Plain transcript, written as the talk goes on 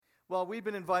Well, we've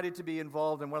been invited to be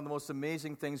involved in one of the most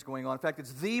amazing things going on. In fact,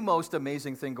 it's the most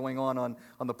amazing thing going on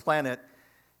the planet,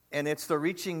 and it's the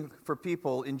reaching for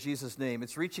people in Jesus' name.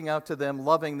 It's reaching out to them,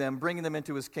 loving them, bringing them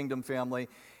into His kingdom family,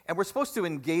 and we're supposed to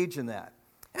engage in that.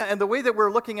 And the way that we're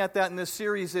looking at that in this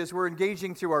series is we're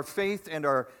engaging through our faith and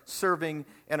our serving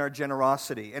and our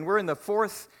generosity. And we're in the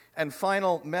fourth and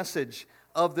final message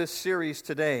of this series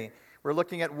today. We're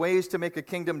looking at ways to make a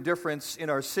kingdom difference in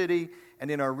our city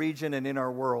and in our region and in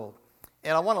our world.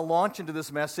 And I want to launch into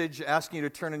this message asking you to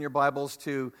turn in your Bibles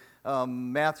to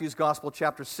Matthew's Gospel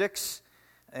chapter 6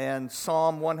 and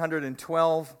Psalm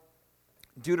 112,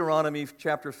 Deuteronomy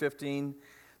chapter 15.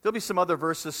 There'll be some other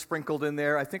verses sprinkled in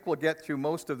there. I think we'll get through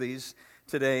most of these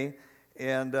today.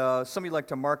 And some of you like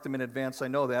to mark them in advance, I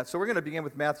know that. So we're going to begin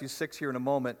with Matthew 6 here in a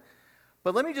moment.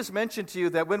 But let me just mention to you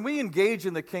that when we engage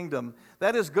in the kingdom,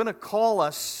 that is going to call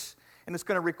us, and it's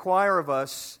going to require of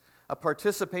us a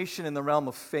participation in the realm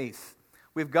of faith.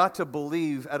 We've got to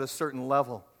believe at a certain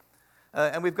level.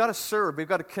 And we've got to serve. We've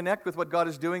got to connect with what God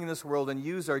is doing in this world and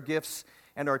use our gifts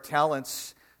and our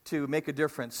talents to make a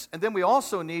difference. And then we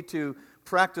also need to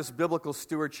practice biblical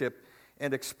stewardship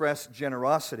and express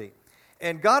generosity.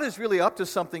 And God is really up to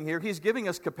something here. He's giving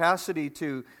us capacity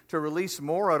to release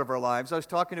more out of our lives. I was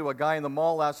talking to a guy in the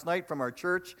mall last night from our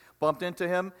church, bumped into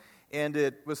him, and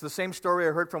it was the same story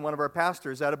I heard from one of our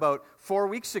pastors that about 4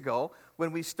 weeks ago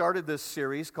when we started this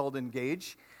series called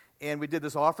Engage, and we did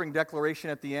this offering declaration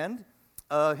at the end.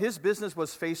 His business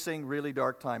was facing really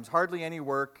dark times. Hardly any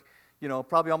work,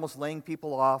 probably almost laying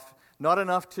people off, not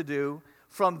enough to do.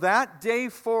 From that day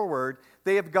forward,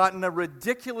 they have gotten a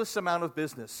ridiculous amount of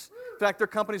business. In fact, their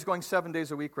company's going 7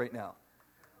 days a week right now.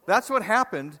 That's what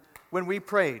happened when we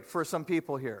prayed for some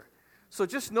people here. So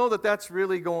just know that that's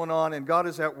really going on, and God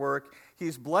is at work.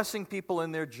 He's blessing people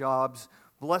in their jobs,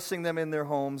 blessing them in their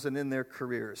homes and in their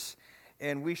careers.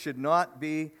 And we should not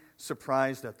be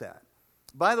surprised at that.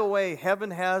 By the way, heaven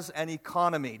has an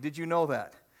economy. Did you know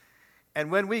that?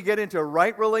 And when we get into a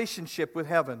right relationship with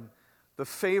heaven, the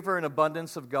favor and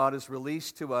abundance of God is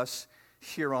released to us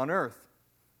here on earth.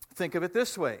 Think of it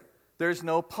this way. There's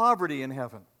no poverty in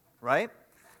heaven, right?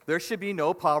 There should be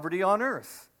no poverty on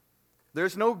earth.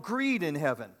 There's no greed in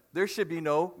heaven. There should be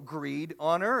no greed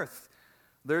on earth.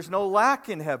 There's no lack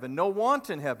in heaven, no want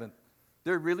in heaven.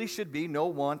 There really should be no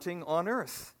wanting on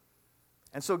earth.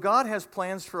 And so God has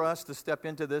plans for us to step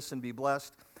into this and be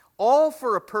blessed, all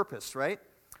for a purpose, right?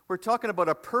 We're talking about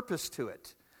a purpose to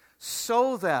it,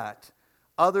 so that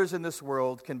others in this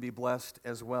world can be blessed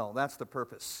as well. That's the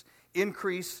purpose.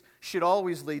 Increase should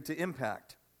always lead to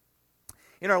impact.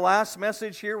 In our last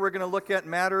message here, we're going to look at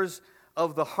matters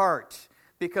of the heart,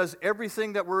 because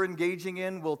everything that we're engaging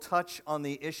in will touch on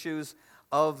the issues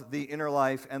of the inner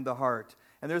life and the heart.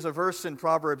 And there's a verse in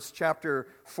Proverbs chapter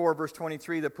 4, verse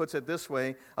 23 that puts it this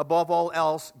way: above all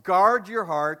else, guard your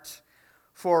heart,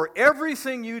 for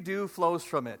everything you do flows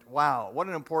from it. Wow, what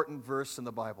an important verse in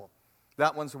the Bible.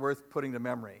 That one's worth putting to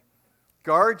memory.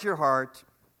 Guard your heart,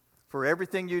 for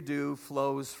everything you do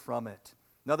flows from it.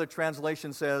 Another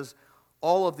translation says,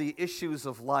 all of the issues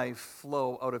of life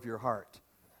flow out of your heart.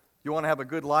 You want to have a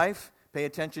good life? Pay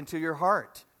attention to your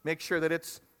heart. Make sure that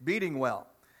it's beating well.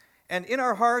 And in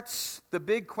our hearts, the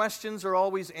big questions are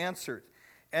always answered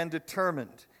and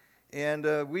determined.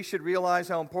 And we should realize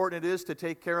how important it is to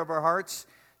take care of our hearts.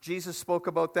 Jesus spoke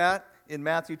about that in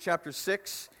Matthew chapter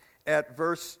 6 at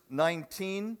verse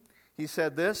 19. He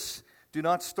said this: do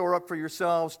not store up for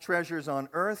yourselves treasures on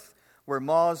earth, where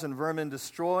moths and vermin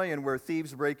destroy and where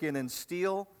thieves break in and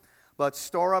steal, but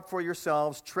store up for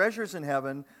yourselves treasures in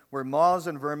heaven, where moths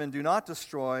and vermin do not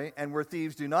destroy and where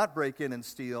thieves do not break in and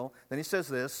steal. Then he says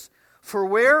this: for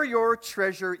where your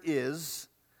treasure is,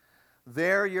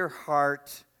 there your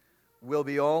heart will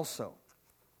be also.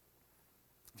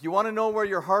 If you want to know where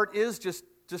your heart is,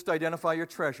 just identify your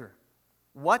treasure.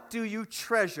 What do you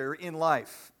treasure in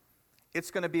life?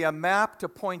 It's going to be a map to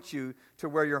point you to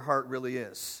where your heart really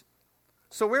is.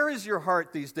 So where is your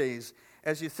heart these days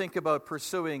as you think about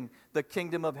pursuing the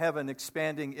kingdom of heaven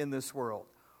expanding in this world?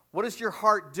 What is your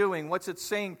heart doing? What's it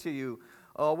saying to you?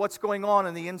 What's going on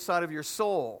in the inside of your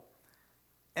soul?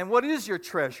 And what is your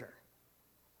treasure?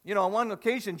 On one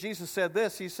occasion, Jesus said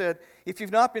this. He said, if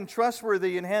you've not been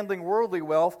trustworthy in handling worldly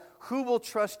wealth, who will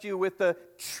trust you with the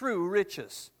true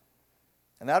riches?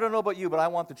 And I don't know about you, but I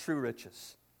want the true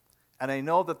riches. And I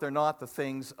know that they're not the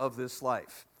things of this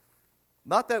life.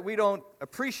 Not that we don't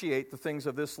appreciate the things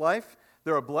of this life.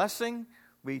 They're a blessing.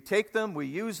 We take them, we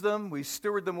use them, we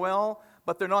steward them well,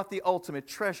 but they're not the ultimate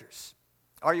treasures.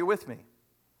 Are you with me?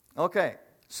 Okay,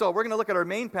 so we're going to look at our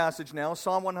main passage now,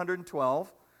 Psalm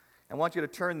 112. I want you to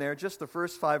turn there, just the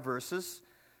first 5 verses.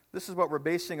 This is what we're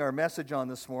basing our message on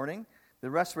this morning. The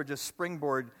rest were just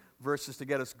springboard verses to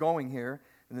get us going here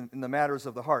in the matters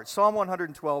of the heart. Psalm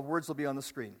 112, words will be on the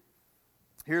screen.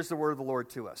 Here's the word of the Lord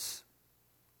to us.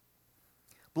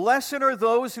 Blessed are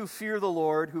those who fear the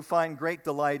Lord, who find great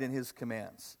delight in his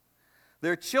commands.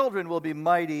 Their children will be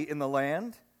mighty in the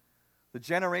land. The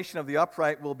generation of the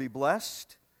upright will be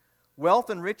blessed. Wealth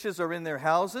and riches are in their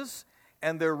houses,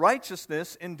 and their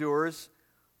righteousness endures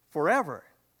forever.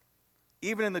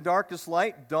 Even in the darkest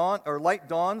light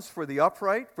dawns for the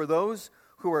upright, for those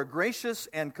who are gracious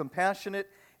and compassionate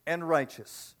and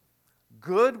righteous.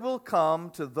 Good will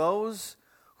come to those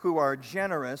who are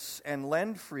generous and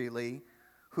lend freely,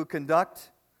 who conduct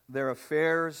their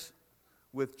affairs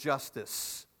with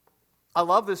justice. I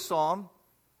love this psalm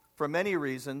for many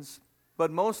reasons,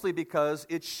 but mostly because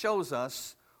it shows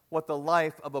us what the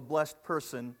life of a blessed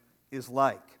person is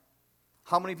like.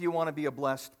 How many of you want to be a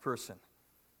blessed person?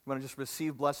 You want to just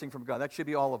receive blessing from God? That should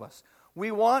be all of us.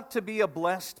 We want to be a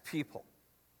blessed people.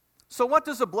 So what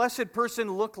does a blessed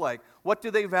person look like? What do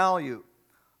they value?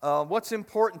 What's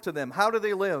important to them? How do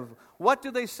they live? What do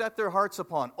they set their hearts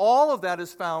upon? All of that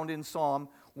is found in Psalm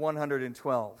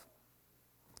 112.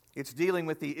 It's dealing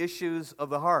with the issues of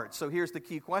the heart. So here's the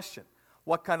key question.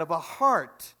 What kind of a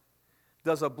heart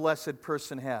does a blessed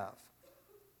person have?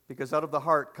 Because out of the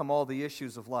heart come all the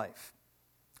issues of life.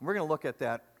 And we're going to look at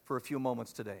that for a few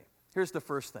moments today. Here's the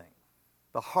first thing.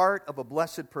 The heart of a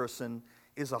blessed person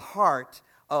is a heart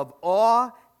of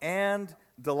awe and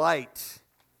delight.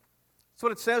 That's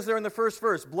what it says there in the first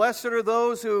verse. Blessed are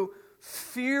those who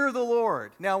fear the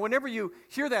Lord. Now, whenever you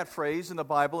hear that phrase in the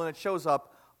Bible, and it shows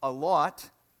up a lot,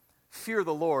 fear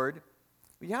the Lord,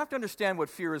 you have to understand what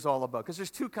fear is all about, because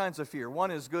there's two kinds of fear.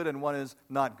 One is good and one is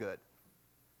not good.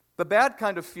 The bad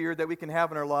kind of fear that we can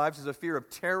have in our lives is a fear of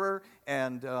terror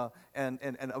and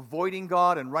avoiding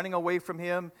God and running away from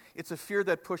Him. It's a fear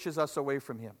that pushes us away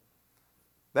from Him.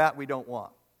 That we don't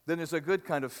want. Then there's a good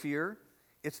kind of fear.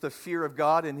 It's the fear of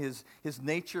God and His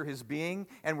nature, His being,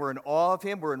 and we're in awe of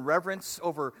Him. We're in reverence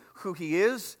over who He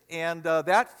is, and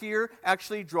that fear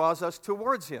actually draws us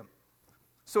towards Him.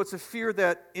 So it's a fear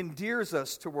that endears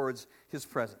us towards His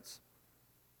presence.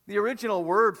 The original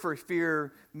word for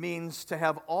fear means to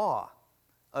have awe,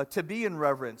 to be in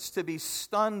reverence, to be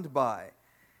stunned by,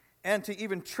 and to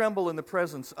even tremble in the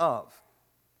presence of.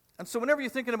 And so whenever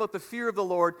you're thinking about the fear of the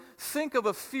Lord, think of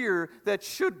a fear that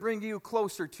should bring you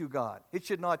closer to God. It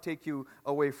should not take you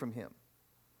away from Him.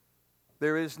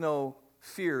 There is no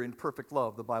fear in perfect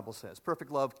love, the Bible says.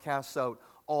 Perfect love casts out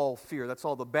all fear. That's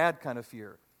all the bad kind of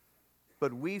fear.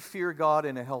 But we fear God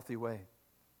in a healthy way.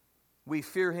 We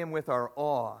fear Him with our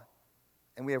awe,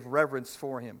 and we have reverence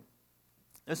for Him.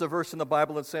 There's a verse in the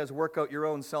Bible that says, work out your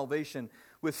own salvation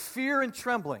with fear and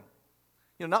trembling.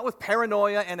 Not with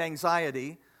paranoia and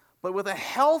anxiety, but with a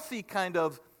healthy kind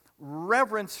of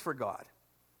reverence for God,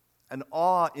 an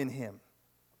awe in Him.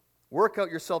 Work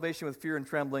out your salvation with fear and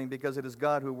trembling, because it is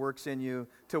God who works in you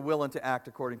to will and to act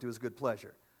according to His good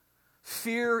pleasure.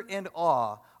 Fear and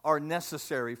awe are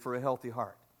necessary for a healthy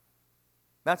heart.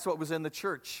 That's what was in the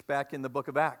church back in the book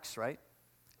of Acts, right?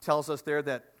 It tells us there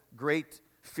that great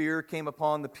fear came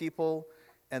upon the people,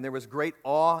 and there was great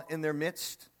awe in their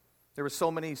midst. There were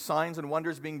so many signs and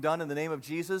wonders being done in the name of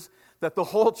Jesus that the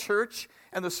whole church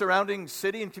and the surrounding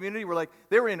city and community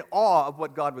they were in awe of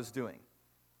what God was doing.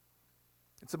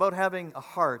 It's about having a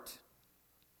heart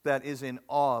that is in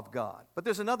awe of God. But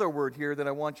there's another word here that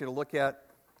I want you to look at.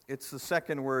 It's the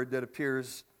second word that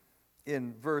appears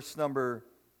in verse number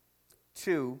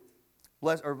 2,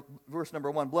 verse number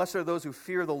 1. Blessed are those who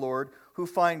fear the Lord, who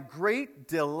find great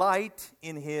delight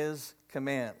in His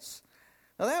commands.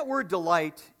 Now that word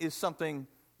delight is something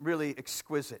really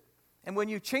exquisite. And when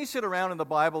you chase it around in the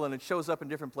Bible and it shows up in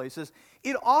different places,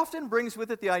 it often brings with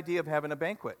it the idea of having a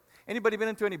banquet. Anybody been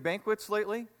into any banquets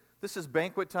lately? This is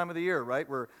banquet time of the year, right?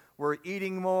 We're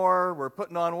eating more, we're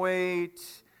putting on weight,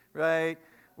 right?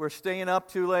 We're staying up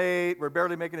too late, we're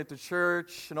barely making it to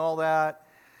church and all that.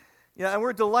 And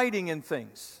we're delighting in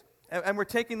things. And we're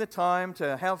taking the time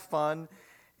to have fun.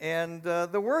 And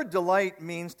the word delight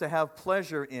means to have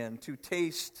pleasure in, to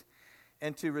taste,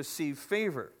 and to receive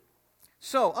favor.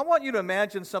 So I want you to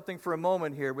imagine something for a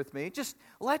moment here with me. Just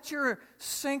let your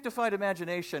sanctified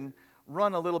imagination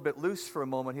run a little bit loose for a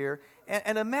moment here.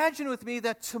 And imagine with me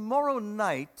that tomorrow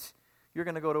night you're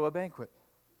going to go to a banquet.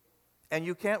 And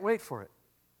you can't wait for it.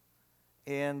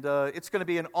 And it's going to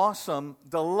be an awesome,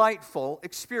 delightful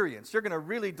experience. You're going to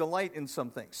really delight in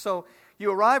some things. So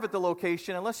you arrive at the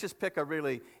location, and let's just pick a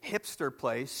really hipster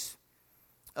place.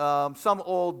 Some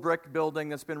old brick building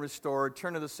that's been restored,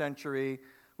 turn of the century,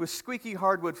 with squeaky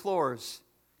hardwood floors,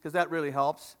 because that really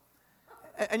helps.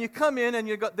 And you come in, and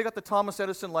they got the Thomas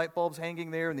Edison light bulbs hanging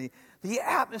there, and the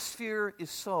atmosphere is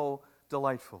so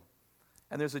delightful.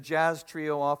 And there's a jazz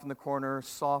trio off in the corner,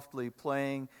 softly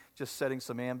playing, just setting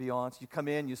some ambiance. You come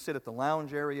in, you sit at the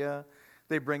lounge area.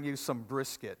 They bring you some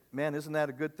brisket. Man, isn't that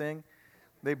a good thing?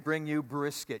 They bring you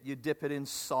brisket. You dip it in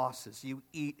sauces. You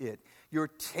eat it. You're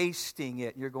tasting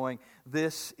it. You're going,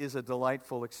 this is a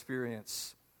delightful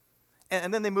experience.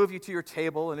 And then they move you to your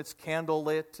table, and it's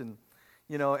candlelit, and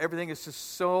everything is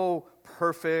just so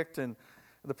perfect. And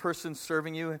the person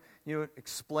serving you,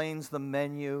 explains the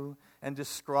menu and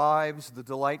describes the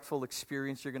delightful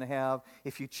experience you're going to have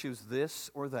if you choose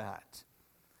this or that.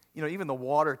 Even the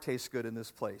water tastes good in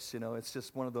this place. It's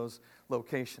just one of those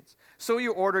locations. So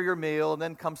you order your meal, and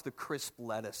then comes the crisp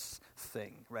lettuce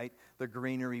thing, right? The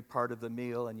greenery part of the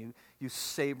meal, and you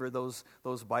savor those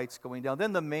bites going down.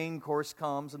 Then the main course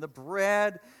comes, and the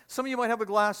bread. Some of you might have a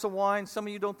glass of wine. Some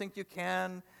of you don't think you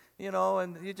can,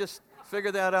 and you just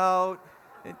figure that out.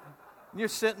 And you're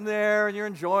sitting there, and you're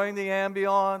enjoying the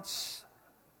ambiance.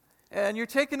 And you're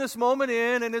taking this moment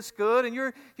in, and it's good, and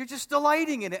you're just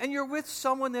delighting in it, and you're with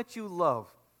someone that you love.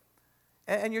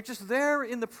 And you're just there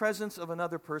in the presence of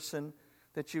another person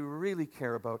that you really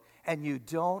care about, and you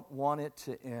don't want it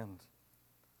to end.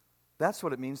 That's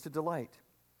what it means to delight.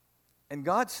 And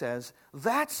God says,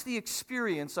 that's the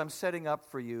experience I'm setting up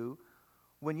for you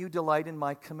when you delight in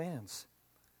my commands,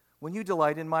 when you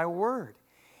delight in my word.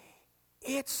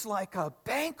 It's like a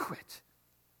banquet.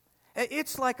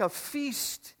 It's like a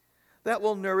feast that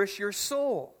will nourish your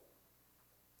soul.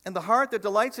 And the heart that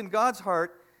delights in God's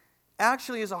heart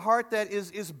actually is a heart that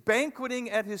is banqueting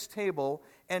at His table,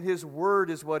 and His word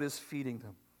is what is feeding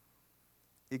them.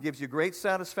 It gives you great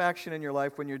satisfaction in your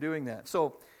life when you're doing that.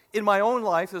 So, in my own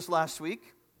life this last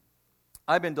week,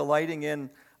 I've been delighting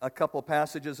in a couple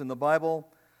passages in the Bible.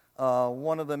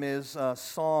 One of them is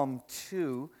Psalm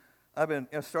 2. I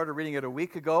started reading it a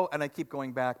week ago, and I keep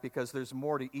going back because there's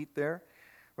more to eat there.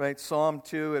 Right, Psalm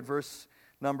 2 at verse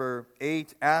number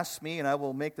 8, ask me and I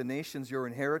will make the nations your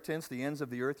inheritance, the ends of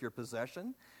the earth your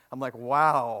possession. I'm like,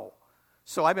 wow.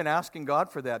 So I've been asking God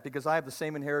for that because I have the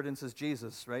same inheritance as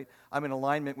Jesus, right? I'm in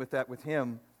alignment with that with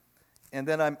Him. And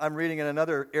then I'm reading in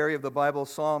another area of the Bible,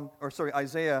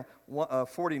 Isaiah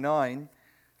 49.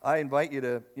 I invite you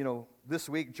to, this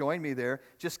week, join me there.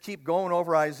 Just keep going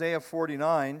over Isaiah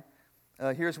 49.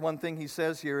 Here's one thing he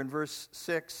says here in verse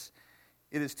 6.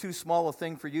 It is too small a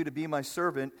thing for you to be my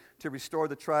servant, to restore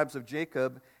the tribes of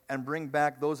Jacob and bring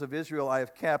back those of Israel I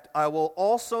have kept. I will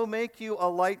also make you a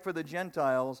light for the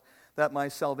Gentiles, that my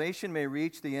salvation may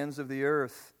reach the ends of the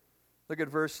earth. Look at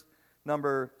verse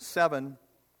number 7.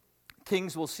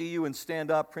 Kings will see you and stand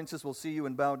up, princes will see you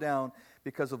and bow down,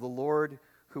 because of the Lord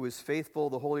who is faithful,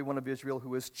 the Holy One of Israel,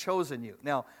 who has chosen you.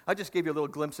 Now, I just gave you a little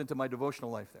glimpse into my devotional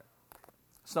life there.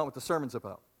 It's not what the sermon's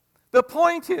about. The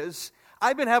point is,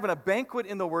 I've been having a banquet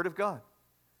in the Word of God.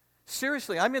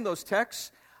 Seriously, I'm in those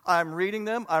texts. I'm reading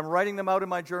them. I'm writing them out in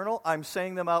my journal. I'm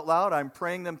saying them out loud. I'm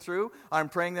praying them through. I'm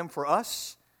praying them for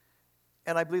us.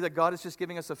 And I believe that God is just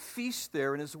giving us a feast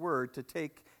there in His Word to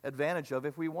take advantage of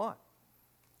if we want.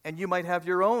 And you might have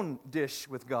your own dish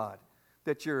with God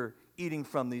that you're eating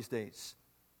from these days.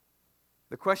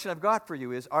 The question I've got for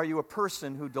you is, are you a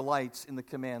person who delights in the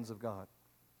commands of God?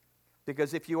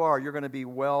 Because if you are, you're going to be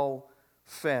well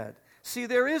fed. See,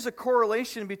 there is a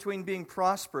correlation between being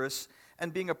prosperous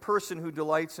and being a person who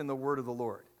delights in the word of the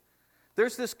Lord.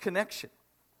 There's this connection.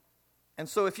 And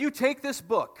so if you take this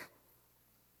book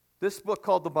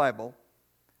called the Bible,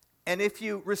 and if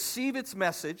you receive its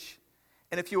message,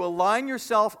 and if you align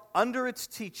yourself under its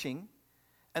teaching,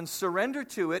 and surrender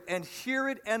to it, and hear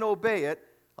it and obey it,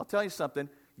 I'll tell you something,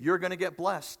 you're going to get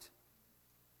blessed.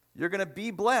 You're going to be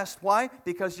blessed. Why?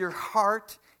 Because your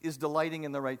heart is delighting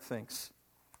in the right things.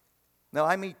 Now,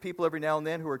 I meet people every now and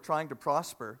then who are trying to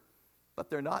prosper, but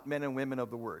they're not men and women of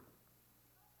the Word.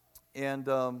 And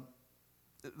the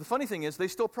funny thing is, they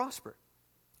still prosper,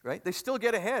 right? They still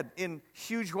get ahead in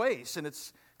huge ways, and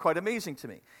it's quite amazing to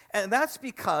me. And that's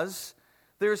because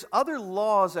there's other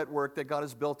laws at work that God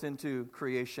has built into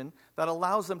creation that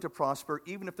allows them to prosper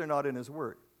even if they're not in His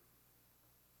Word.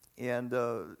 And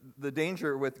the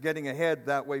danger with getting ahead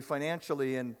that way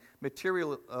financially and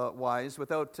material-wise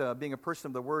without being a person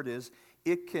of the Word is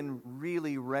it can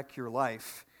really wreck your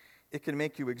life. It can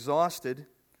make you exhausted,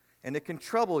 and it can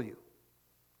trouble you.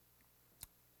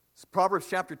 Proverbs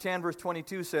chapter 10, verse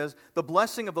 22 says, the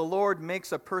blessing of the Lord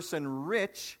makes a person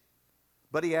rich,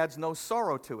 but He adds no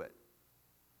sorrow to it.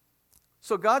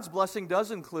 So God's blessing does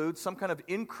include some kind of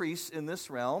increase in this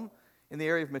realm, in the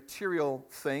area of material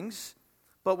things.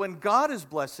 But when God is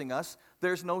blessing us,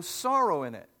 there's no sorrow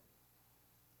in it.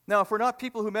 Now, if we're not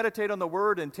people who meditate on the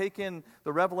Word and take in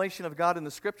the revelation of God in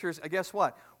the Scriptures, guess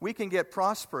what? We can get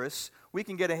prosperous, we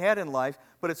can get ahead in life,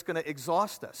 but it's going to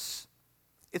exhaust us.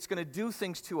 It's going to do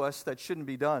things to us that shouldn't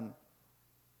be done.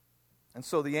 And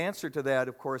so the answer to that,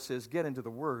 of course, is get into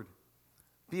the Word.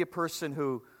 Be a person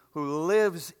who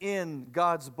lives in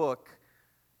God's book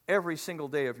every single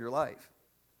day of your life.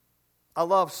 I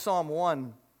love Psalm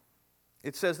 1.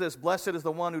 It says this, "Blessed is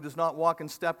the one who does not walk in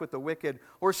step with the wicked,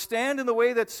 or stand in the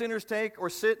way that sinners take,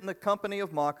 or sit in the company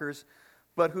of mockers,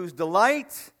 but whose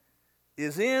delight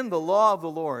is in the law of the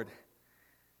Lord,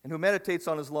 and who meditates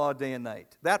on his law day and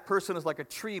night. That person is like a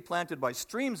tree planted by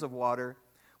streams of water,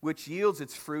 which yields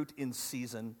its fruit in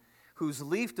season, whose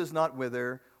leaf does not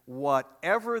wither.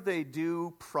 Whatever they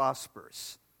do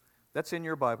prospers." That's in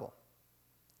your Bible.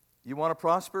 You want to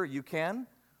prosper? You can.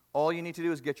 All you need to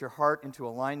do is get your heart into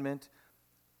alignment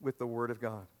with the Word of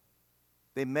God.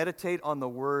 They meditate on the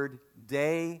Word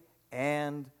day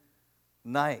and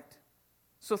night.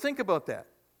 So think about that.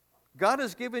 God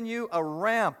has given you a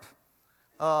ramp,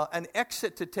 an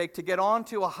exit to take to get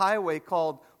onto a highway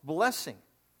called blessing.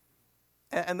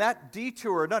 And that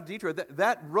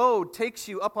that road takes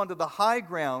you up onto the high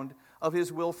ground of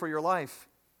His will for your life.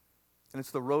 And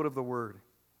it's the road of the Word.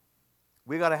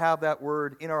 We got to have that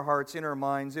Word in our hearts, in our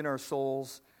minds, in our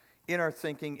souls, in our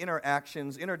thinking, in our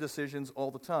actions, in our decisions all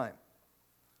the time.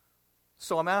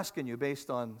 So I'm asking you, based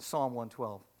on Psalm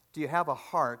 112, do you have a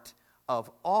heart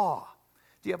of awe?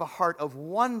 Do you have a heart of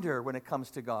wonder when it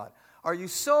comes to God? Are you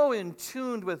so in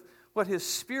tune with what His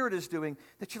Spirit is doing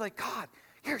that you're like, God,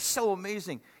 you're so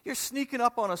amazing. You're sneaking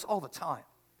up on us all the time.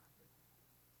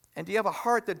 And do you have a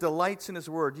heart that delights in His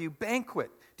Word? Do you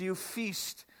banquet? Do you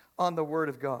feast on the Word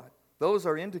of God? Those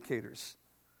are indicators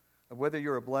of whether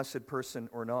you're a blessed person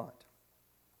or not.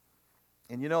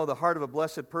 And you know, the heart of a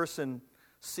blessed person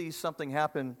sees something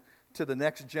happen to the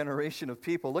next generation of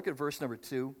people. Look at verse number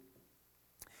 2.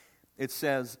 It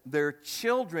says, "Their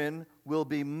children will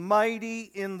be mighty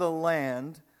in the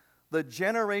land. The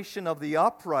generation of the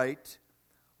upright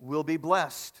will be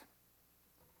blessed."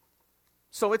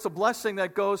 So it's a blessing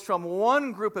that goes from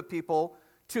one group of people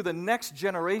to the next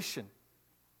generation.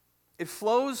 It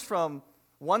flows from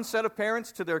one set of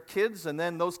parents to their kids, and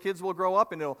then those kids will grow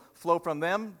up, and it'll flow from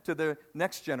them to the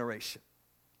next generation.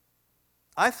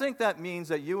 I think that means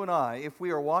that you and I, if we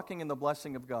are walking in the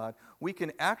blessing of God, we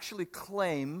can actually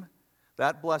claim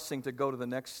that blessing to go to the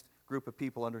next group of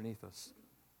people underneath us.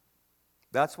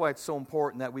 That's why it's so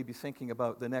important that we be thinking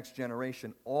about the next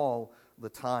generation all the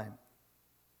time.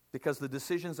 Because the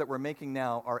decisions that we're making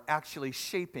now are actually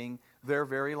shaping their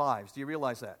very lives. Do you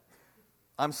realize that?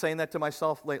 I'm saying that to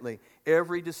myself lately.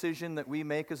 Every decision that we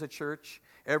make as a church,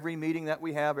 every meeting that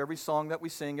we have, every song that we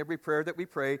sing, every prayer that we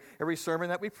pray, every sermon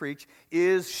that we preach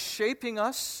is shaping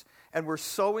us, and we're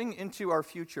sowing into our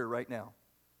future right now.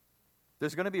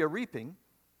 There's going to be a reaping,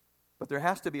 but there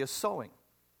has to be a sowing.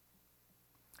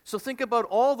 So think about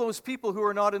all those people who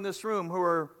are not in this room who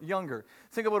are younger.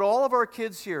 Think about all of our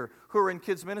kids here who are in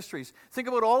kids' ministries. Think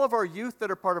about all of our youth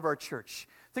that are part of our church.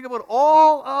 Think about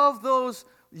all of those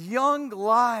young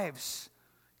lives,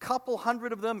 couple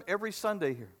hundred of them every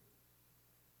Sunday here.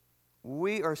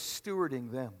 We are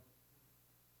stewarding them.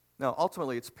 Now,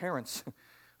 ultimately, it's parents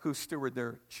who steward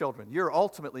their children. You're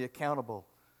ultimately accountable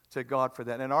to God for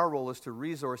that. And our role is to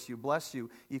resource you, bless you,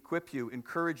 equip you,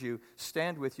 encourage you,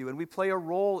 stand with you, and we play a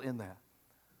role in that.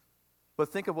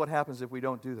 But think of what happens if we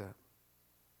don't do that.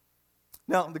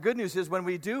 Now, the good news is when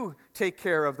we do take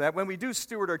care of that, when we do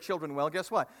steward our children well,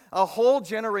 guess what? A whole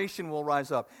generation will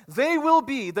rise up. They will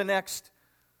be the next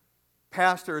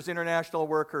pastors, international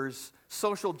workers,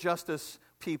 social justice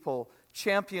people,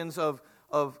 champions of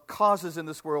causes in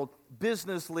this world,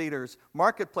 business leaders,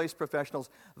 marketplace professionals.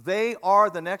 They are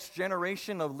the next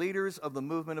generation of leaders of the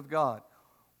movement of God.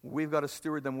 We've got to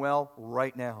steward them well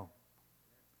right now.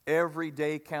 Every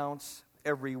day counts.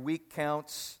 Every week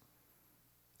counts.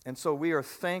 And so we are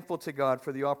thankful to God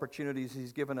for the opportunities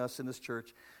He's given us in this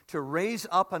church to raise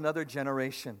up another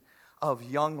generation of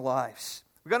young lives.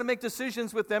 We've got to make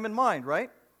decisions with them in mind, right?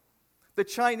 The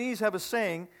Chinese have a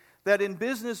saying that in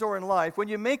business or in life, when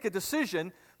you make a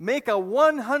decision, make a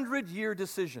 100-year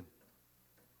decision.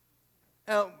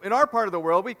 Now, in our part of the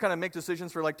world, we kind of make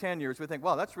decisions for like 10 years. We think,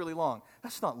 wow, that's really long.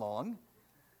 That's not long.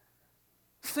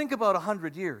 Think about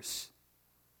 100 years.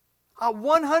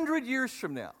 100 years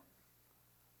from now,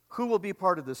 who will be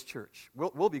part of this church?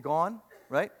 We'll be gone,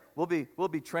 right? We'll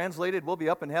be translated. We'll be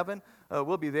up in heaven.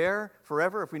 We'll be there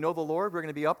forever. If we know the Lord, we're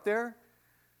going to be up there.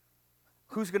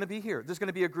 Who's going to be here? There's going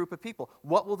to be a group of people.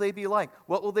 What will they be like?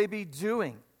 What will they be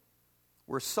doing?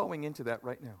 We're sowing into that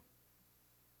right now.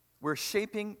 We're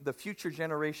shaping the future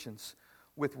generations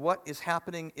with what is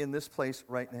happening in this place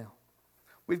right now.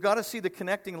 We've got to see the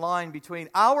connecting line between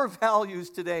our values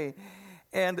today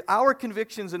and our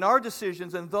convictions and our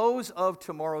decisions and those of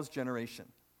tomorrow's generation.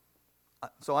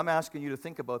 So I'm asking you to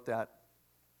think about that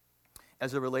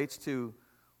as it relates to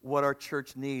what our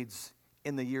church needs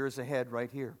in the years ahead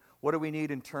right here. What do we need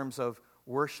in terms of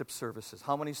worship services?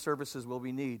 How many services will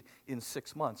we need in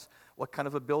 6 months? What kind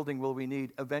of a building will we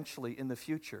need eventually in the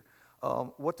future?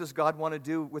 What does God want to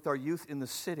do with our youth in the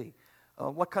city?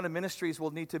 What kind of ministries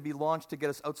will need to be launched to get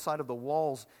us outside of the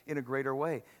walls in a greater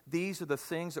way? These are the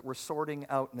things that we're sorting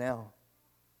out now.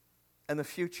 And the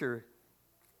future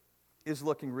is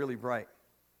looking really bright.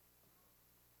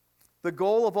 The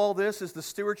goal of all this is the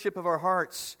stewardship of our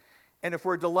hearts. And if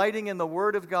we're delighting in the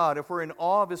Word of God, if we're in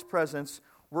awe of His presence,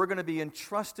 we're going to be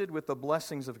entrusted with the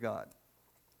blessings of God.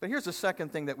 But here's the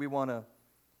second thing that we want to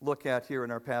look at here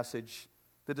in our passage.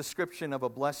 The description of a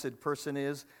blessed person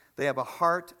is they have a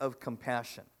heart of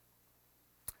compassion.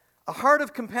 A heart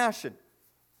of compassion.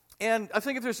 And I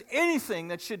think if there's anything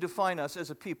that should define us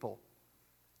as a people,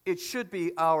 it should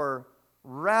be our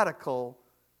radical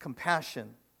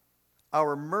compassion,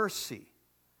 our mercy,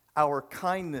 our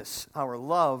kindness, our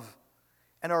love,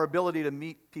 and our ability to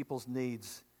meet people's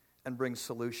needs and bring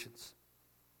solutions.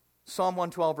 Psalm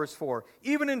 112, verse 4,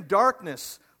 even in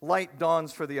darkness, light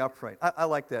dawns for the upright. I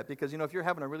like that because, if you're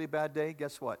having a really bad day,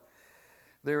 guess what?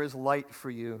 There is light for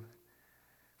you.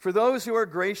 For those who are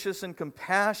gracious and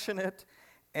compassionate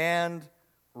and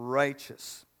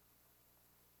righteous.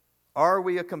 Are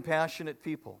we a compassionate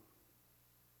people?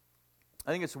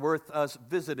 I think it's worth us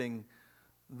visiting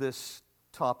this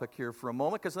topic here for a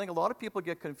moment because I think a lot of people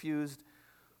get confused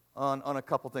on a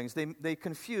couple things. They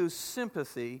confuse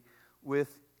sympathy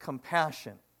with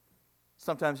compassion.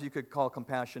 Sometimes you could call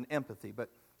compassion empathy, but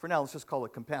for now let's just call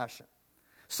it compassion.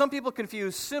 Some people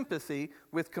confuse sympathy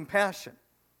with compassion.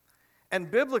 And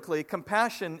biblically,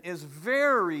 compassion is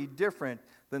very different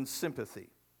than sympathy.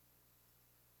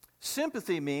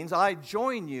 Sympathy means I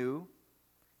join you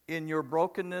in your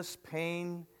brokenness,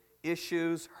 pain,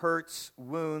 issues, hurts,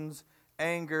 wounds,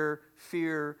 anger,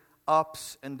 fear,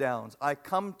 ups and downs. I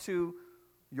come to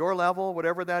your level,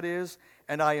 whatever that is,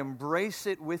 and I embrace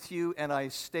it with you and I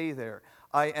stay there.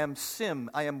 I am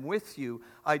I am with you.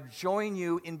 I join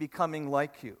you in becoming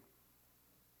like you.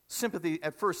 Sympathy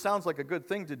at first sounds like a good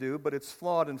thing to do, but it's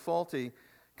flawed and faulty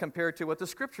compared to what the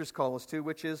Scriptures call us to,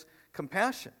 which is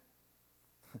compassion.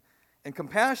 And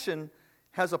compassion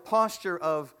has a posture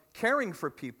of caring for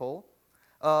people,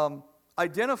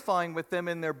 identifying with them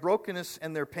in their brokenness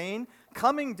and their pain,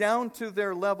 coming down to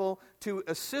their level to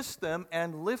assist them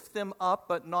and lift them up,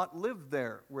 but not live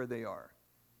there where they are.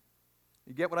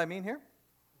 You get what I mean here?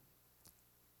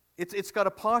 It's got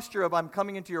a posture of I'm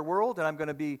coming into your world and I'm going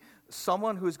to be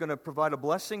someone who's going to provide a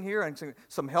blessing here and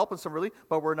some help and some relief,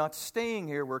 but we're not staying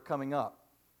here, we're coming up.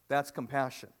 That's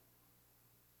compassion.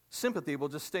 Sympathy will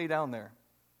just stay down there,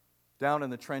 down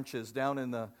in the trenches, down in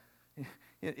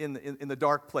the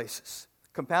dark places.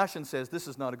 Compassion says, this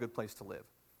is not a good place to live.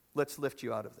 Let's lift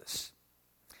you out of this.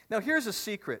 Now, here's a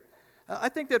secret. I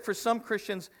think that for some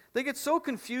Christians, they get so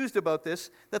confused about this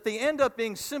that they end up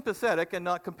being sympathetic and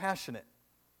not compassionate.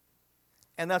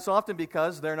 And that's often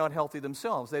because they're not healthy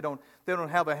themselves. They don't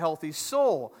have a healthy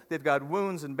soul. They've got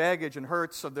wounds and baggage and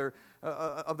hurts of their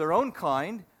own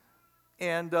kind,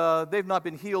 and they've not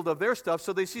been healed of their stuff.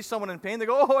 So they see someone in pain, they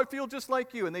go, "Oh, I feel just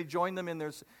like you," and they join them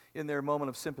in their moment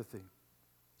of sympathy.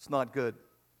 It's not good.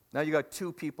 Now you got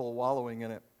two people wallowing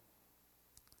in it.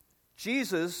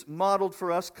 Jesus modeled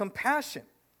for us compassion.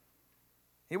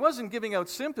 He wasn't giving out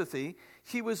sympathy.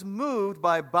 He was moved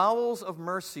by bowels of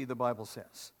mercy, the Bible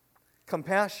says.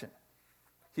 Compassion.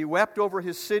 He wept over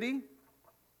his city.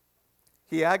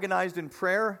 He agonized in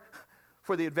prayer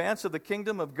for the advance of the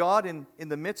kingdom of God in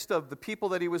the midst of the people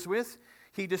that he was with.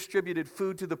 He distributed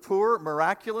food to the poor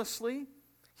miraculously.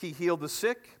 He healed the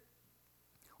sick,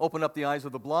 opened up the eyes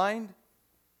of the blind.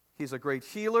 He's a great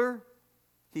healer.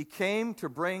 He came to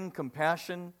bring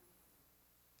compassion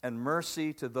and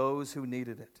mercy to those who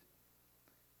needed it.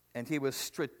 And he was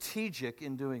strategic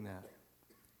in doing that.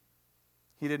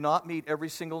 He did not meet every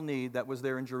single need that was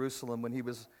there in Jerusalem when he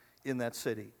was in that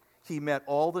city. He met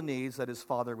all the needs that his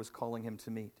Father was calling him to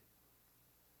meet.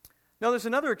 Now, there's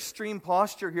another extreme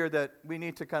posture here that we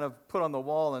need to kind of put on the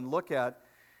wall and look at,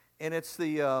 and it's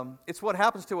what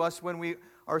happens to us when we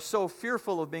are so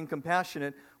fearful of being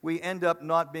compassionate, we end up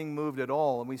not being moved at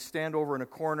all, and we stand over in a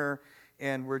corner,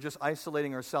 and we're just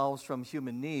isolating ourselves from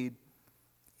human need,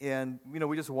 and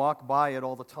we just walk by it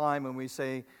all the time, and we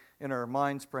say in our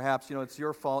minds, perhaps, it's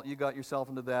your fault, you got yourself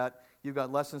into that, you've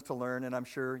got lessons to learn, and I'm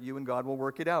sure you and God will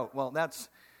work it out. Well, that's,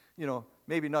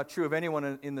 maybe not true of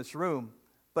anyone in this room,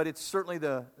 but it's certainly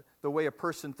the way a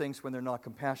person thinks when they're not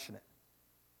compassionate.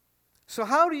 So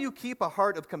how do you keep a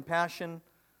heart of compassion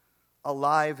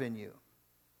alive in you?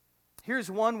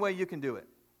 Here's one way you can do it.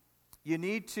 You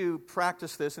need to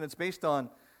practice this, and it's based on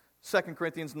 2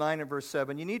 Corinthians 9 and verse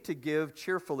 7. You need to give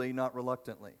cheerfully, not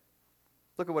reluctantly.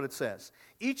 Look at what it says.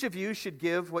 Each of you should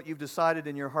give what you've decided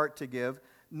in your heart to give,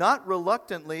 not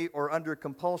reluctantly or under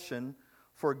compulsion,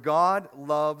 for God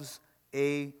loves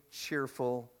a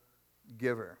cheerful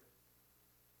giver.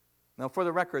 Now, for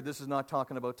the record, this is not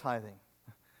talking about tithing.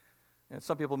 And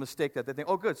some people mistake that. They think,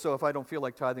 oh, good, so if I don't feel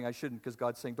like tithing, I shouldn't because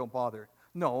God's saying don't bother.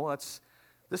 No,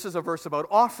 this is a verse about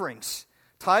offerings.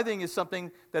 Tithing is something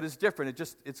that is different.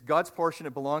 It's God's portion.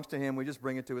 It belongs to Him. We just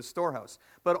bring it to His storehouse.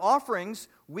 But offerings,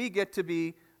 we get to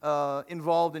be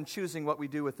involved in choosing what we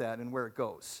do with that and where it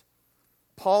goes.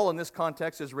 Paul, in this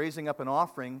context, is raising up an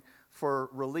offering for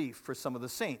relief for some of the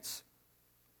saints.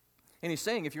 And he's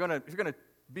saying, if you're going to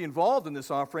be involved in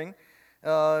this offering,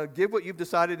 give what you've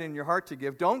decided in your heart to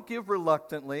give. Don't give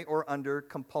reluctantly or under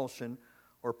compulsion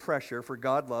or pressure, for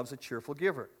God loves a cheerful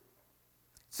giver.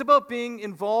 It's about being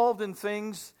involved in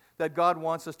things that God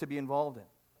wants us to be involved in.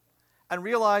 And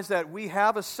realize that we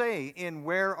have a say in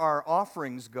where our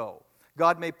offerings go.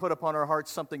 God may put upon our hearts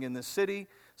something in this city,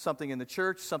 something in the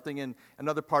church, something in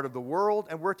another part of the world,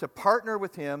 and we're to partner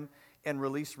with Him and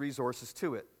release resources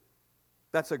to it.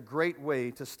 That's a great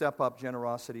way to step up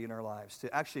generosity in our lives,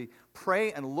 to actually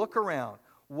pray and look around.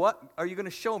 What are you going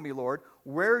to show me, Lord?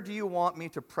 Where do you want me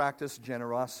to practice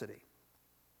generosity?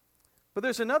 But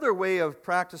there's another way of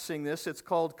practicing this. It's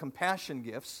called compassion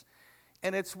gifts,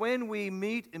 and it's when we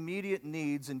meet immediate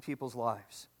needs in people's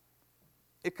lives.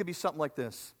 It could be something like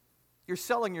this. You're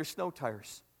selling your snow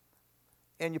tires,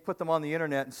 and you put them on the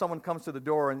internet, and someone comes to the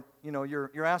door, and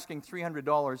you're asking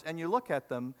 $300, and you look at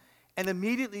them, and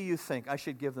immediately you think, I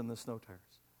should give them the snow tires.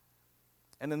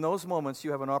 And in those moments,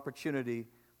 you have an opportunity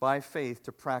by faith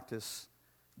to practice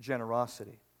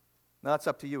generosity. Now, that's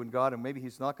up to you and God, and maybe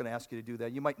He's not going to ask you to do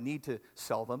that. You might need to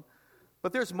sell them.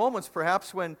 But there's moments,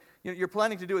 perhaps, when you're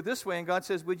planning to do it this way, and God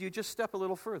says, would you just step a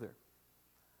little further?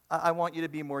 I want you to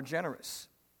be more generous.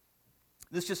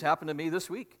 This just happened to me this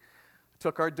week. I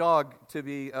took our dog to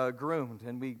be groomed,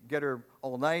 and we get her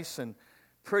all nice and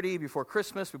pretty before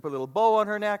Christmas. We put a little bow on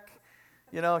her neck.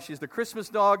 She's the Christmas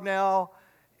dog now.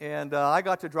 And I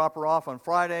got to drop her off on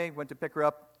Friday, went to pick her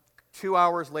up 2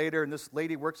 hours later, and this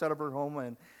lady works out of her home,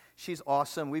 and she's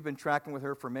awesome. We've been tracking with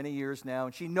her for many years now,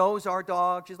 and she knows our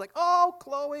dog. She's like, oh,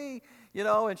 Chloe,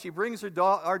 and she brings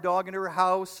our dog into her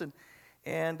house,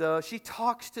 and she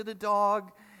talks to the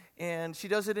dog, and she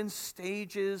does it in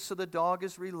stages so the dog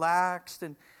is relaxed.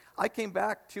 And I came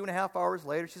back 2.5 hours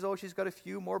later. She's got a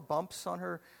few more bumps on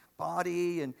her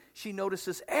body, and she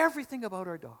notices everything about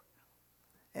our dog.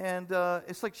 And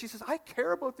it's like she says, I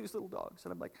care about these little dogs.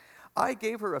 And I'm like, I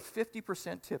gave her a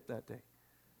 50% tip that day.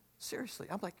 Seriously.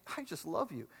 I'm like, I just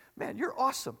love you. Man, you're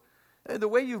awesome. And the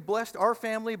way you've blessed our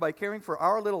family by caring for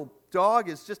our little dog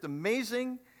is just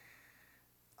amazing.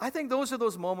 I think those are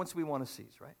those moments we want to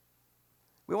seize, right?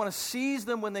 We want to seize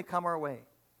them when they come our way.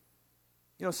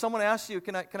 Someone asks you,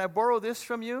 can I borrow this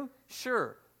from you?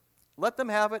 Sure. Let them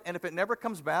have it, and if it never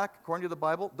comes back, according to the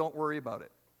Bible, don't worry about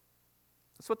it.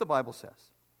 That's what the Bible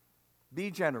says.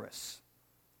 Be generous.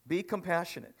 Be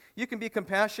compassionate. You can be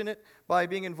compassionate by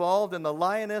being involved in the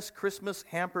Lioness Christmas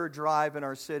Hamper Drive in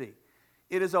our city.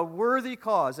 It is a worthy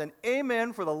cause, and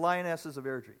amen for the Lionesses of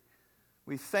Airdrie.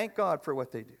 We thank God for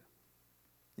what they do.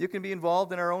 You can be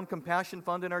involved in our own compassion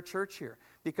fund in our church here,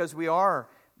 because we are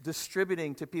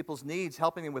distributing to people's needs,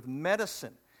 helping them with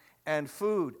medicine and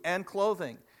food and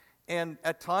clothing, and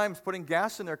at times putting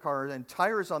gas in their cars and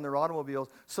tires on their automobiles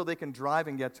so they can drive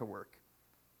and get to work.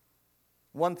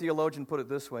 One theologian put it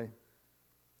this way: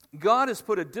 God has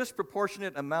put a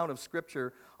disproportionate amount of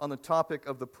Scripture on the topic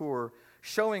of the poor,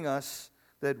 showing us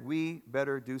that we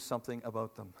better do something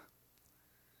about them.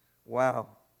 Wow.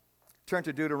 Turn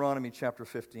to Deuteronomy chapter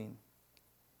 15.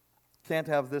 Can't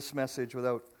have this message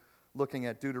without looking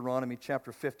at Deuteronomy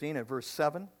chapter 15 at verse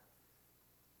 7.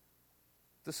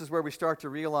 This is where we start to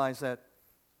realize that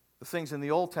the things in the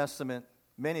Old Testament,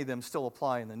 many of them still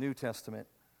apply in the New Testament.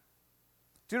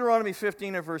 Deuteronomy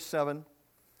 15 at verse 7,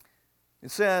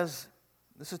 it says,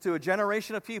 this is to a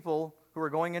generation of people who are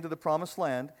going into the promised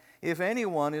land, if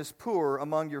anyone is poor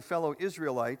among your fellow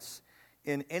Israelites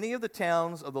in any of the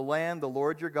towns of the land the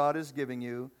Lord your God is giving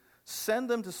you, send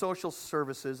them to social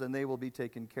services and they will be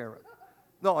taken care of.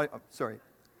 No, I'm sorry.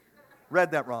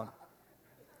 Read that wrong.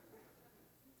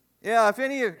 Yeah, if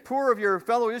any poor of your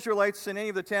fellow Israelites in any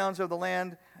of the towns of the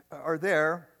land are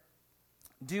there,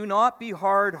 do not be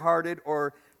hard-hearted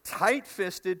or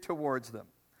tight-fisted towards them.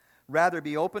 Rather,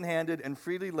 be open-handed and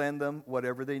freely lend them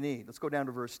whatever they need. Let's go down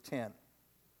to verse 10.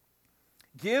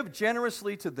 Give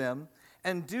generously to them,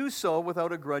 and do so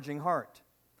without a grudging heart.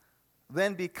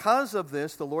 Then because of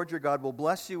this, the Lord your God will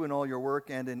bless you in all your work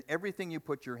and in everything you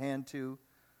put your hand to.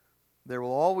 There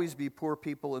will always be poor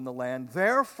people in the land.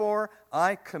 Therefore,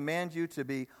 I command you to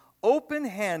be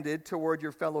open-handed toward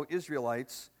your fellow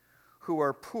Israelites who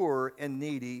are poor and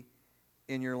needy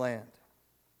in your land.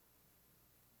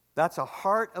 That's a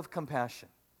heart of compassion.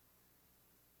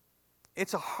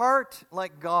 It's a heart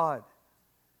like God,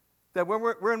 that when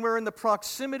we're in the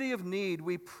proximity of need,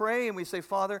 we pray and we say,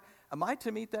 Father, am I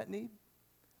to meet that need?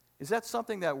 Is that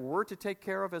something that we're to take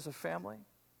care of as a family?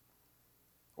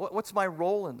 What's my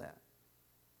role in that?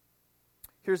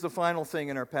 Here's the final thing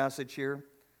in our passage here.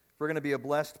 If we're going to be a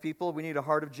blessed people, we need a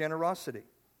heart of generosity.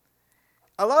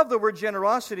 I love the word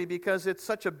generosity because it's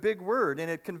such a big word, and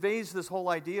it conveys this whole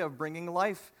idea of bringing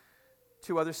life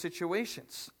to other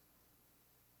situations.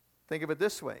 Think of it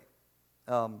this way.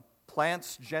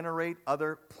 Plants generate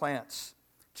other plants.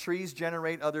 Trees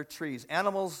generate other trees.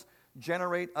 Animals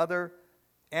generate other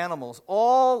animals.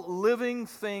 All living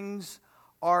things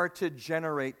are to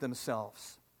generate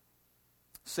themselves.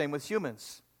 Same with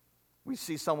humans. We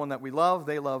see someone that we love,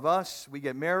 they love us, we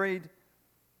get married.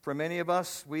 For many of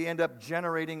us, we end up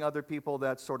generating other people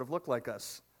that sort of look like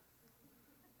us.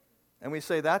 And we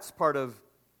say that's part of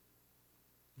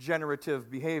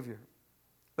generative behavior.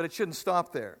 But it shouldn't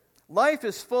stop there. Life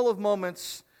is full of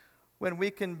moments when we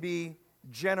can be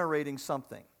generating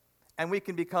something. And we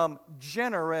can become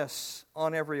generous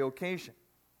on every occasion.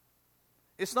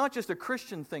 It's not just a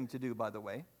Christian thing to do, by the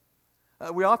way.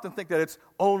 We often think that it's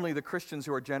only the Christians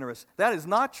who are generous. That is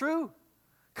not true.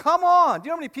 Come on. Do you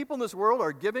know how many people in this world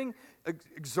are giving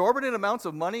exorbitant amounts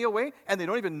of money away and they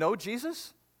don't even know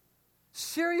Jesus?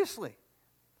 Seriously.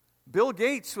 Bill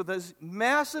Gates, with his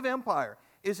massive empire,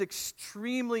 is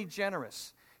extremely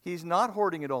generous. He's not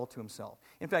hoarding it all to himself.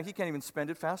 In fact, he can't even spend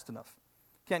it fast enough.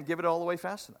 Can't give it all away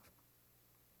fast enough.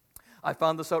 I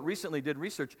found this out recently, did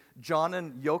research. John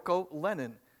and Yoko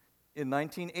Lennon in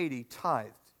 1980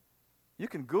 tithed. You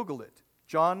can Google it.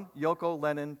 John, Yoko,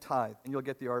 Lennon, tithe, and you'll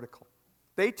get the article.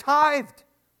 They tithed.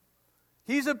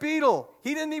 He's a Beatle.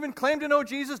 He didn't even claim to know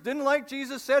Jesus, didn't like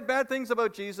Jesus, said bad things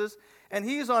about Jesus, and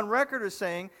he's on record as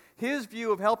saying his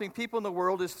view of helping people in the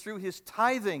world is through his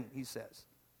tithing, he says.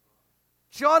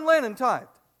 John Lennon tithed.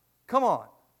 Come on.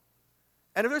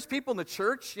 And if there's people in the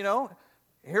church,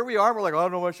 here we are, we're like, I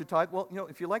don't know what I should tithe. Well,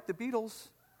 if you like the Beatles,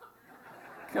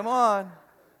 come on.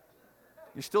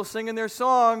 You're still singing their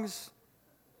songs.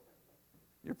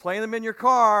 You're playing them in your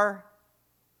car.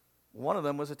 One of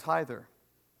them was a tither.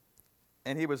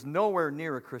 And he was nowhere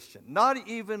near a Christian. Not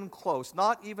even close.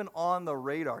 Not even on the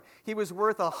radar. He was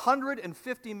worth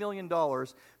 $150 million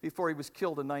before he was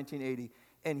killed in 1980.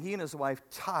 And he and his wife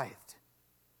tithed.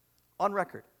 On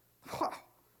record. Wow.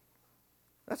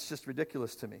 That's just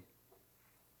ridiculous to me.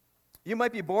 You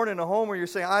might be born in a home where you're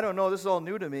saying, I don't know, this is all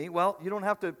new to me. Well, you don't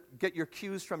have to get your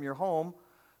cues from your home.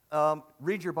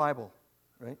 Read your Bible,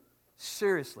 right?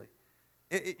 Seriously.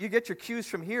 You get your cues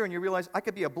from here and you realize I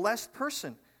could be a blessed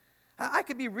person. I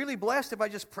could be really blessed if I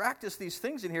just practice these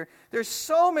things in here. There's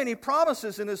so many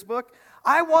promises in this book.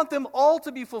 I want them all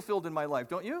to be fulfilled in my life,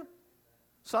 don't you?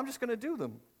 So I'm just going to do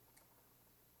them.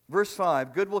 Verse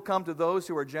 5, good will come to those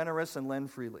who are generous and lend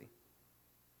freely.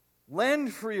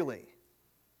 Lend freely,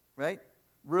 right?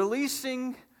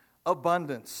 Releasing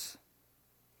abundance.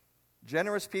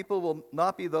 Generous people will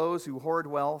not be those who hoard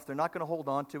wealth. They're not going to hold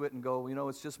on to it and go,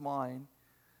 it's just mine.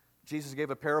 Jesus gave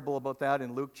a parable about that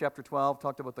in Luke chapter 12,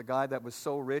 talked about the guy that was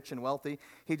so rich and wealthy,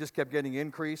 he just kept getting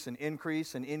increase and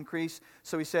increase and increase.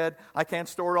 So he said, I can't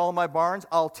store it all in my barns.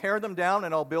 I'll tear them down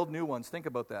and I'll build new ones. Think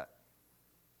about that.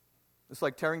 It's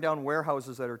like tearing down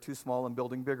warehouses that are too small and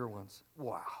building bigger ones.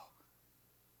 Wow.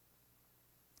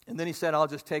 And then he said, I'll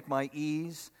just take my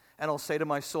ease and I'll say to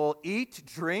my soul, eat,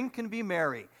 drink, and be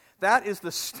merry. That is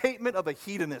the statement of a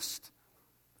hedonist.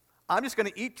 I'm just going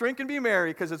to eat, drink, and be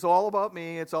merry because it's all about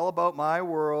me. It's all about my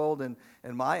world and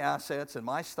my assets and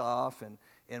my stuff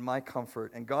and my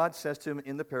comfort. And God says to him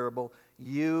in the parable,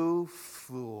 you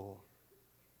fool.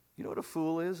 You know what a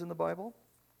fool is in the Bible?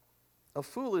 A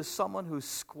fool is someone who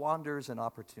squanders an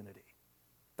opportunity.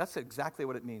 That's exactly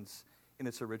what it means in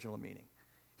its original meaning.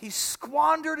 He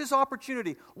squandered his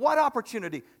opportunity. What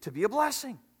opportunity? To be a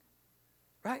blessing,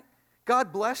 right?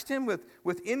 God blessed him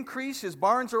with increase. His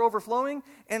barns are overflowing.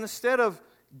 And instead of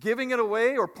giving it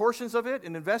away or portions of it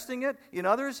and investing it in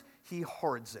others, he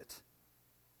hoards it.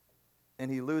 And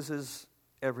he loses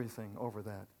everything over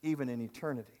that, even in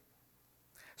eternity.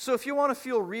 So if you want to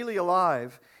feel really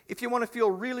alive, if you want to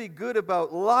feel really good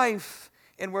about life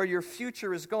and where your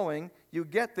future is going, you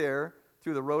get there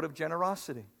through the road of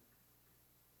generosity.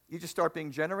 You just start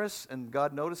being generous, and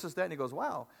God notices that, and he goes,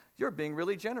 wow, you're being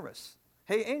really generous.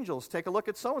 Hey, angels, take a look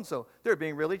at so-and-so. They're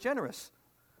being really generous.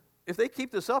 If they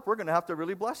keep this up, we're going to have to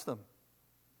really bless them.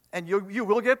 And you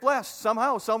will get blessed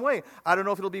somehow, some way. I don't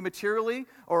know if it'll be materially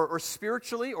or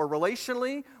spiritually or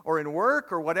relationally or in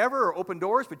work or whatever, or open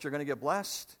doors, but you're going to get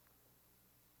blessed.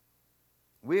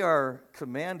 We are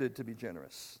commanded to be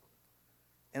generous.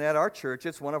 And at our church,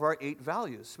 it's one of our 8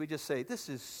 values. We just say, this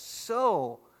is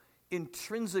so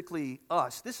intrinsically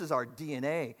us. This is our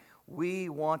DNA. We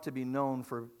want to be known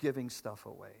for giving stuff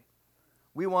away.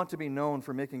 We want to be known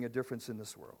for making a difference in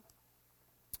this world.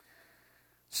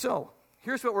 So,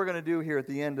 here's what we're going to do here at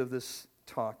the end of this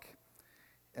talk.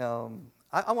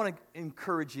 I want to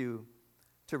encourage you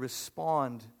to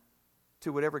respond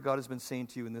to whatever God has been saying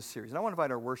to you in this series. And I want to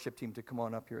invite our worship team to come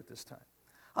on up here at this time.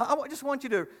 I just want you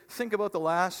to think about the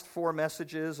last 4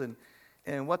 messages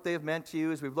and what they have meant to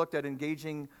you as we've looked at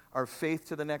engaging our faith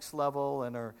to the next level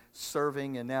and our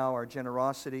serving and now our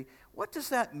generosity. What does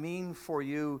that mean for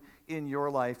you in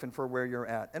your life and for where you're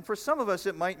at? And for some of us,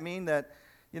 it might mean that,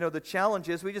 the challenge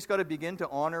is we just got to begin to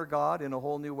honor God in a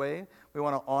whole new way. We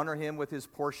want to honor him with his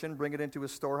portion, bring it into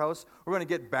his storehouse. We're going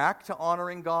to get back to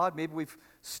honoring God. Maybe we've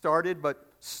started but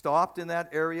stopped in that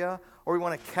area, or we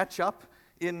want to catch up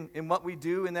in what we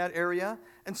do in that area.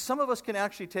 And some of us can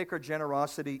actually take our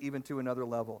generosity even to another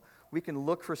level. We can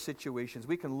look for situations,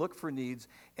 we can look for needs,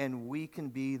 and we can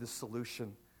be the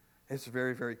solution. It's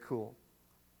very, very cool.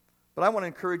 But I want to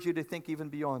encourage you to think even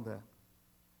beyond that.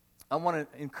 I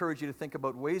want to encourage you to think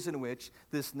about ways in which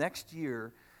this next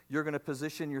year you're going to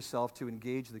position yourself to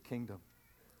engage the kingdom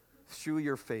through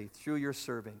your faith, through your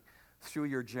serving, through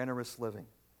your generous living.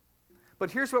 But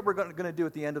here's what we're going to do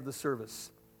at the end of the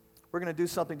service. We're going to do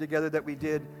something together that we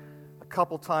did a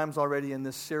couple times already in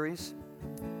this series.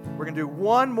 We're going to do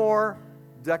one more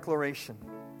declaration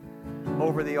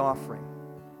over the offering.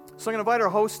 So I'm going to invite our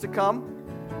host to come.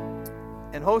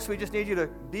 And host, we just need you to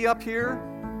be up here.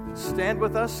 Stand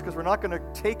with us, because we're not going to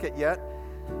take it yet.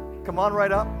 Come on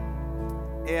right up.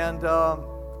 And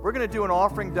we're going to do an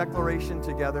offering declaration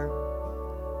together.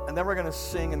 And then we're going to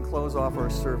sing and close off our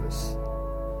service.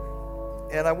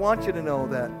 And I want you to know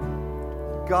that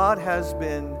God has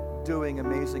been doing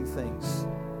amazing things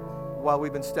while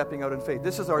we've been stepping out in faith.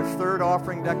 This is our 3rd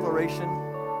offering declaration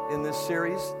in this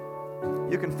series.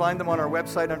 You can find them on our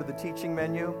website under the teaching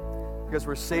menu, because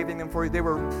we're saving them for you. They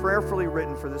were prayerfully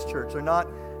written for this church. They're not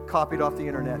copied off the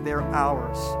internet. They're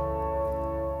ours.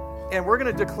 And we're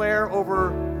going to declare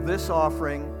over this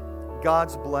offering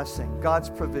God's blessing, God's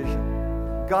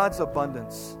provision, God's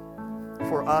abundance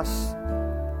for us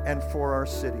and for our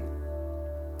city.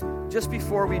 Just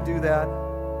before we do that,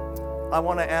 I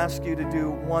want to ask you to do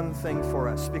one thing for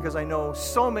us, because I know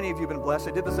so many of you have been blessed.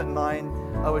 I did this at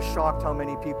 9. I was shocked how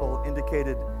many people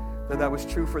indicated that was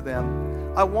true for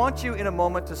them. I want you in a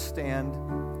moment to stand.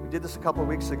 We did this a couple of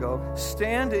weeks ago.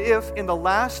 Stand if in the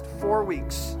last 4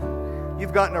 weeks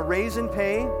you've gotten a raise in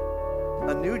pay,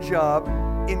 a new job,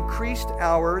 increased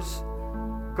hours,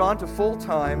 gone to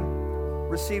full-time,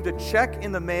 received a check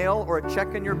in the mail or a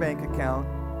check in your bank account,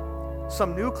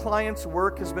 some new clients'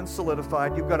 work has been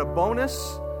solidified, you've got a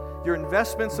bonus, your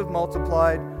investments have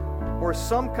multiplied, or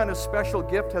some kind of special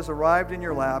gift has arrived in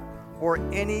your lap, or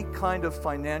any kind of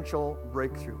financial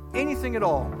breakthrough. Anything at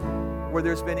all where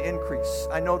there's been increase.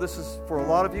 I know this is for a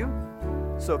lot of you,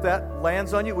 so if that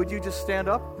lands on you, would you just stand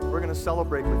up? We're going to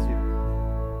celebrate with you.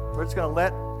 We're just going to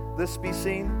let this be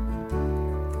seen.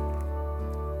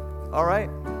 All right.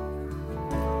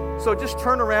 So just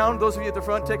turn around. Those of you at the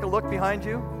front, take a look behind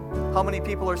you. How many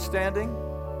people are standing?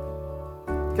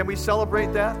 Can we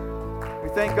celebrate that? We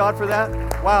thank God for that.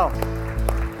 Wow.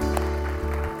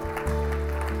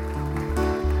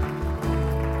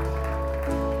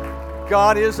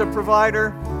 God is a provider,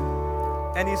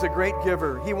 and He's a great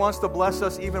giver. He wants to bless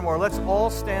us even more. Let's all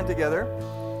stand together,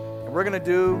 and we're going to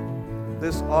do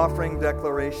this offering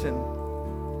declaration.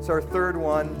 It's our 3rd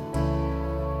one.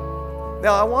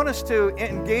 Now, I want us to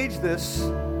engage this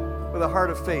with a heart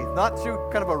of faith, not through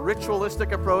kind of a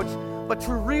ritualistic approach, but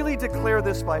to really declare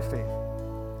this by faith.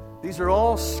 These are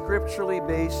all scripturally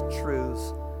based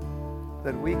truths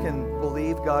that we can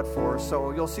believe God for.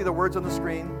 So you'll see the words on the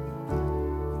screen.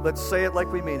 Let's say it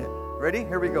like we mean it. Ready?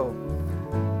 Here we go.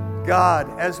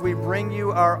 God, as we bring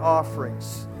you our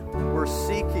offerings, we're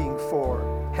seeking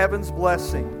for heaven's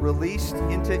blessing released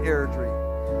into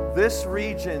Airdrie, this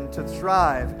region to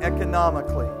thrive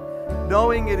economically,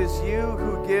 knowing it is you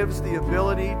who gives the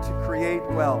ability to create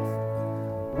wealth.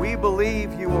 We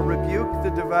believe you will rebuke the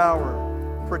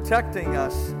devourer, protecting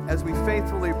us as we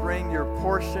faithfully bring your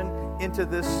portion into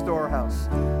this storehouse.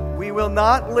 We will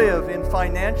not live in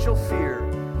financial fear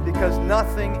because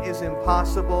nothing is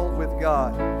impossible with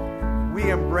God. We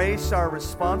embrace our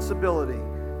responsibility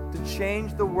to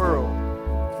change the world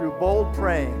through bold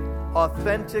praying,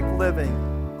 authentic living,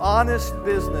 honest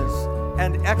business,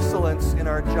 and excellence in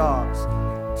our jobs,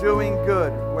 doing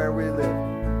good where we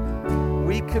live.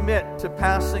 We commit to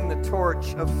passing the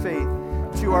torch of faith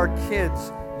to our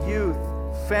kids, youth,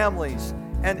 families,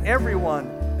 and everyone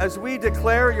as we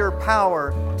declare your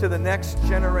power to the next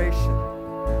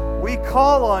generation. We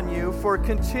call on you for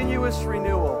continuous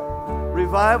renewal,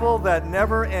 revival that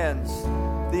never ends,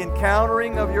 the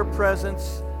encountering of your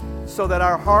presence so that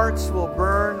our hearts will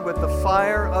burn with the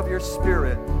fire of your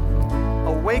Spirit.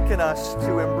 Awaken us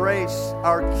to embrace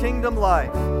our kingdom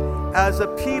life as a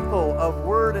people of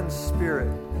word and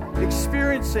spirit,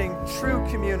 experiencing true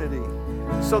community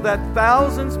so that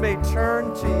thousands may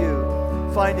turn to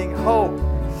you, finding hope,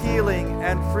 healing,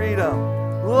 and freedom.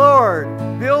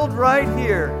 Lord, build right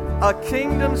here a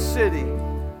kingdom city,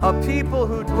 a people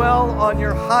who dwell on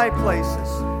your high places,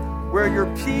 where your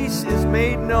peace is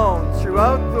made known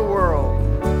throughout the world,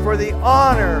 for the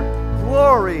honor,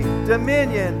 glory,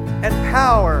 dominion, and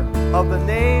power of the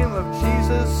name of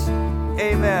Jesus.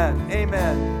 Amen.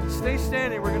 Amen. Stay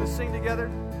standing. We're going to sing together.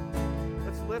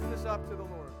 Let's lift this up to the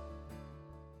Lord.